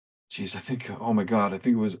 Geez, I think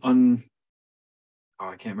it was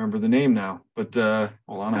I can't remember the name now, but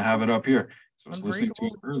hold on, I have it up here. So I was listening to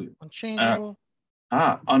it earlier. Unchangeable.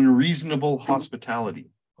 Unreasonable Hospitality.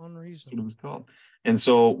 Unreasonable. That's what it was called. And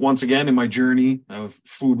so once again, in my journey of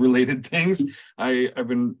food-related things, I've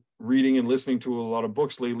been reading and listening to a lot of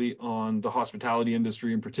books lately on the hospitality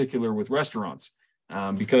industry, in particular with restaurants,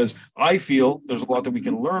 because I feel there's a lot that we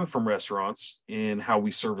can learn from restaurants in how we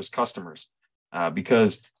service customers,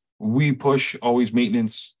 because we push always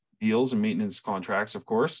maintenance deals and maintenance contracts, of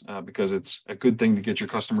course, because it's a good thing to get your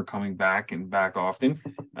customer coming back and back often.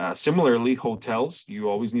 Similarly, hotels, you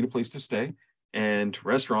always need a place to stay, and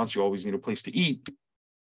restaurants, you always need a place to eat.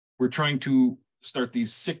 We're trying to start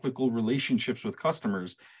these cyclical relationships with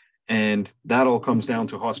customers, and that all comes down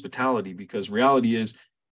to hospitality, because reality is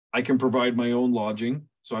I can provide my own lodging,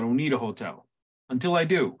 so I don't need a hotel. Until I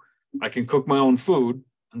do, I can cook my own food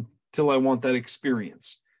until I want that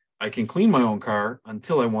experience. I can clean my own car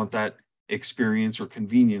until I want that experience or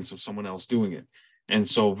convenience of someone else doing it. And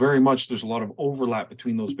so very much there's a lot of overlap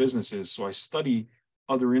between those businesses. So I study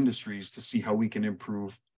other industries to see how we can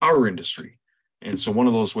improve our industry. And so one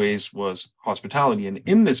of those ways was hospitality. And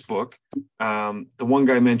in this book, the one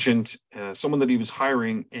guy mentioned someone that he was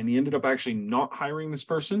hiring, and he ended up actually not hiring this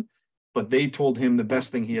person, but they told him the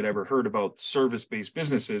best thing he had ever heard about service-based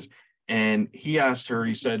businesses. And he asked her,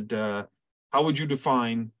 he said, how would you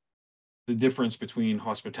define the difference between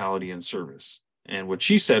hospitality and service? And what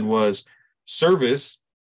she said was, service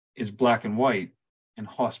is black and white and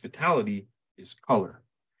hospitality is color.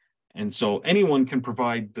 And so anyone can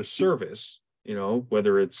provide the service,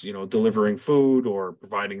 whether it's, delivering food or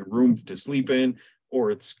providing a room to sleep in,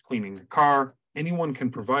 or it's cleaning the car, anyone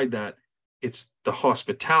can provide that. It's the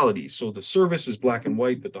hospitality. So the service is black and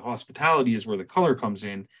white, but the hospitality is where the color comes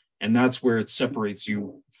in. And that's where it separates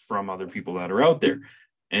you from other people that are out there.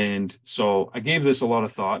 And so I gave this a lot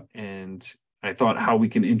of thought, and I thought how we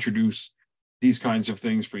can introduce these kinds of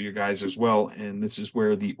things for you guys as well. And this is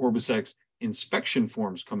where the OrbisX inspection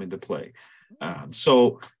forms come into play.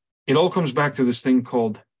 So it all comes back to this thing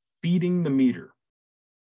called feeding the meter.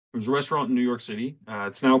 It was a restaurant in New York City.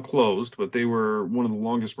 It's now closed, but they were one of the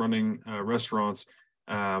longest running restaurants.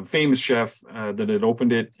 Famous chef that had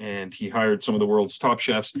opened it, and he hired some of the world's top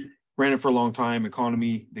chefs, ran it for a long time,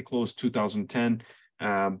 economy. They closed 2010.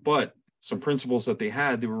 But some principles that they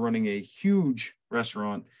had, they were running a huge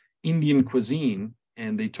restaurant, Indian cuisine,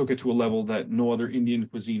 and they took it to a level that no other Indian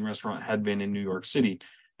cuisine restaurant had been in New York City.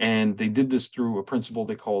 And they did this through a principle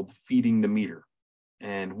they called feeding the meter.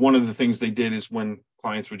 And one of the things they did is when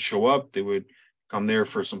clients would show up, they would come there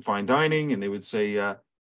for some fine dining, and they would say,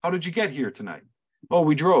 how did you get here tonight? Oh,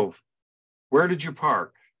 we drove. Where did you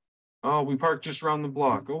park? Oh, we parked just around the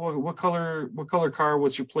block. Oh, what color car?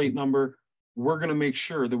 What's your plate number? We're going to make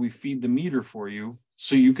sure that we feed the meter for you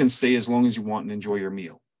so you can stay as long as you want and enjoy your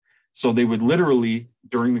meal. So they would literally,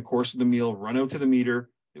 during the course of the meal, run out to the meter.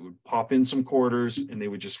 They would pop in some quarters and they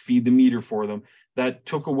would just feed the meter for them. That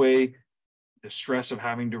took away the stress of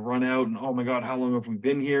having to run out and, oh my God, how long have we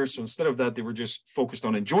been here? So instead of that, they were just focused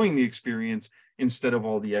on enjoying the experience instead of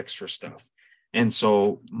all the extra stuff. And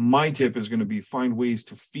so my tip is going to be find ways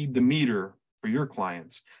to feed the meter for your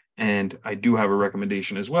clients. And I do have a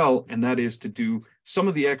recommendation as well, and that is to do some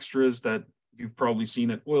of the extras that you've probably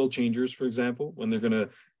seen at oil changers, for example, when they're going to,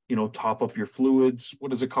 top up your fluids.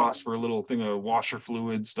 What does it cost for a little thing of washer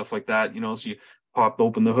fluid, stuff like that? So you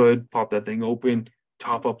open the hood, pop that thing open,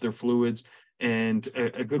 top up their fluids. And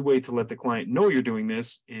a good way to let the client know you're doing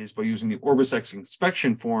this is by using the OrbisX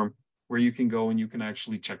inspection form, where you can go and you can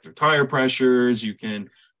actually check their tire pressures, you can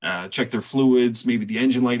check their fluids, maybe the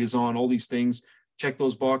engine light is on, all these things, check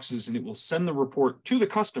those boxes, and it will send the report to the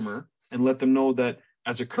customer and let them know that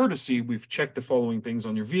as a courtesy, we've checked the following things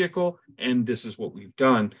on your vehicle, and this is what we've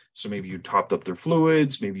done. So maybe you topped up their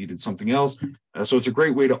fluids, maybe you did something else. So it's a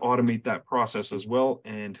great way to automate that process as well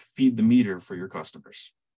and feed the meter for your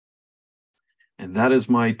customers. And that is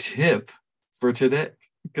my tip for today,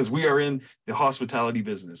 because we are in the hospitality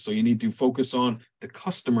business. So you need to focus on the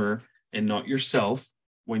customer and not yourself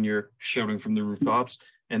when you're shouting from the rooftops.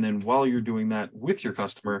 And then while you're doing that with your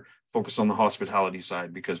customer, focus on the hospitality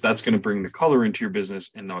side, because that's going to bring the color into your business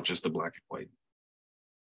and not just the black and white.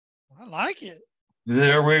 I like it.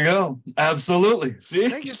 There we go. Absolutely. See?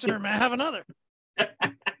 Thank you, sir. May I have another?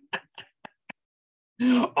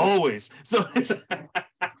 Always. So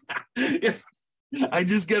yeah, I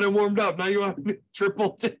just get it warmed up. Now you want me to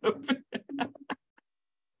triple tip.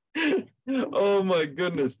 Oh my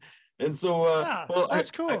goodness. And so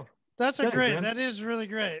that's cool. That's great. Man. That is really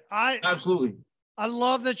great. Absolutely. I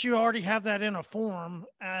love that you already have that in a form,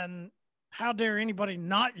 and how dare anybody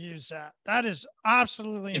not use that? That is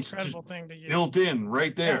absolutely incredible thing to use. Built in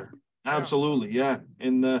right there. Yeah. Absolutely. Yeah.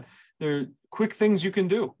 And they're quick things you can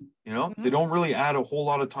do, they don't really add a whole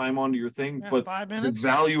lot of time onto your thing, but 5 minutes. The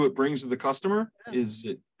value it brings to the customer is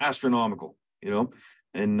astronomical,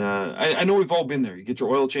 and I know we've all been there. You get your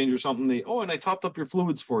oil change or something. And I topped up your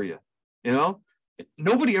fluids for you,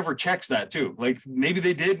 Nobody ever checks that too. Like maybe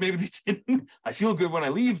they did, maybe they didn't. I feel good when I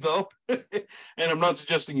leave though. And I'm not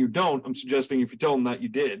suggesting you don't. I'm suggesting if you tell them that you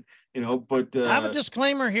did, but have a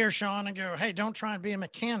disclaimer here, Shawn, and go, hey, don't try and be a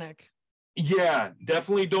mechanic. Yeah,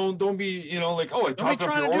 definitely don't be, like, I topped up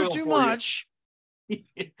your oil for you. Don't be trying to do too much.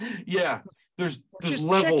 Yeah, there's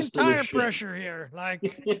levels to tire pressure here, like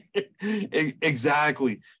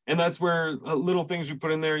exactly. And that's where little things we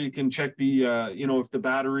put in there. You can check the if the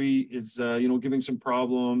battery is giving some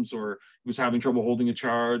problems, or it was having trouble holding a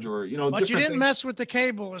charge, or but you didn't mess with the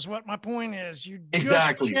cable is what my point is. You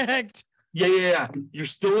exactly just checked. Yeah. You're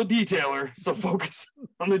still a detailer, so focus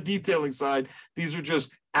on the detailing side. These are just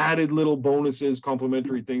added little bonuses,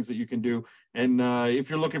 complementary things that you can do. And if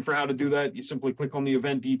you're looking for how to do that, you simply click on the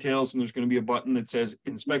event details, and there's going to be a button that says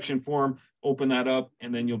inspection form. Open that up,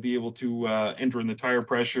 and then you'll be able to enter in the tire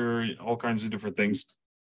pressure, all kinds of different things,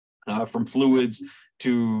 from fluids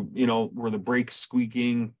to, where the brake's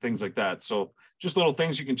squeaking, things like that. So just little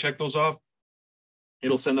things, you can check those off.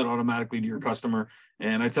 It'll send that automatically to your customer.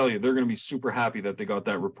 And I tell you, they're going to be super happy that they got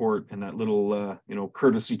that report and that little,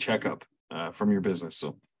 courtesy checkup from your business.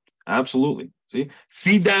 So absolutely. See,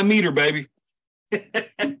 feed that meter, baby.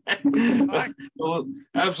 Well,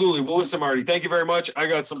 absolutely. Well, listen, Marty, thank you very much. I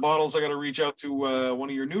got some bottles. I got to reach out to one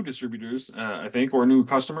of your new distributors, I think, or a new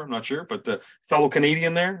customer. I'm not sure, but fellow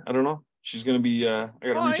Canadian there. I don't know. She's going to be, I got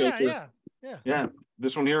to reach out to her. Yeah.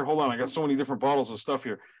 This one here. Hold on. I got so many different bottles of stuff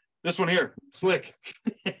here. This one here, slick.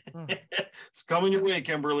 It's coming your way,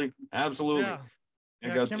 Kimberly. Absolutely. I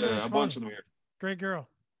got a bunch of them here. Great girl.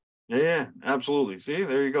 Yeah, absolutely. See,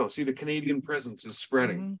 there you go. See, the Canadian presence is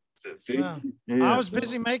spreading. Mm-hmm. See, I was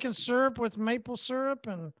busy making syrup with maple syrup,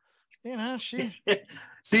 and she.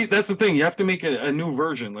 See, that's the thing. You have to make a new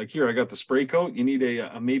version. Like here, I got the spray coat. You need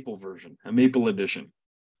a maple version, a maple edition.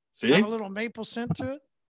 See, have a little maple scent to it.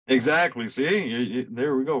 Exactly. See,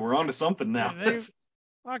 there we go. We're on to something now.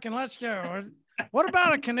 Fucking let's go. What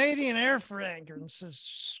about a Canadian air fragrance that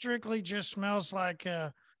strictly just smells like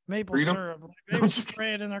maple syrup? They would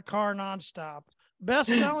spray it in their car nonstop.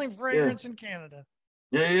 Best-selling fragrance in Canada.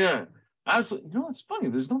 Yeah. Absolutely. It's funny.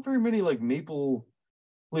 There's not very many like maple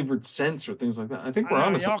flavored scents or things like that. I think we're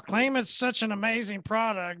on to y'all claim it's such an amazing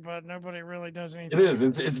product, but nobody really does anything. It is.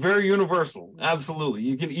 It's very universal. Absolutely.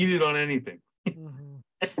 You can eat it on anything.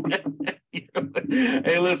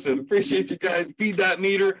 Hey, listen, appreciate you guys. Feed that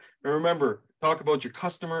meter. And remember, talk about your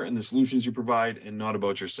customer and the solutions you provide and not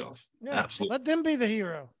about yourself. Yeah, absolutely. Let them be the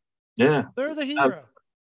hero. Yeah. They're the hero.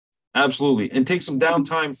 Absolutely. And take some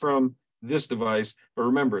downtime from this device. But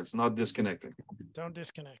remember, it's not disconnecting. Don't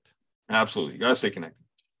disconnect. Absolutely. You got to stay connected.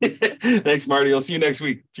 Thanks, Marty. I'll see you next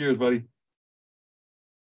week. Cheers, buddy.